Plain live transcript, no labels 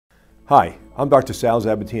Hi, I'm Dr. Sal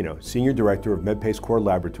Zabatino, Senior Director of MedPace Core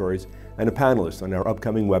Laboratories and a panelist on our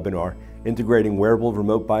upcoming webinar, Integrating Wearable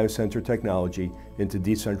Remote Biosensor Technology into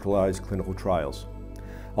Decentralized Clinical Trials.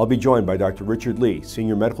 I'll be joined by Dr. Richard Lee,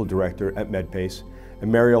 Senior Medical Director at MedPace,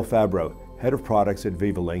 and Marielle Fabro, Head of Products at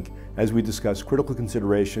VivaLink, as we discuss critical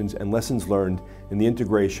considerations and lessons learned in the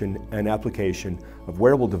integration and application of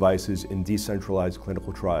wearable devices in decentralized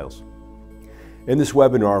clinical trials. In this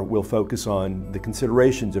webinar, we'll focus on the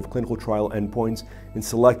considerations of clinical trial endpoints in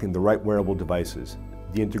selecting the right wearable devices,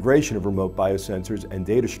 the integration of remote biosensors and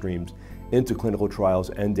data streams into clinical trials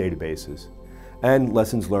and databases, and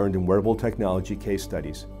lessons learned in wearable technology case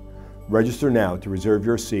studies. Register now to reserve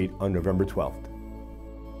your seat on November 12th.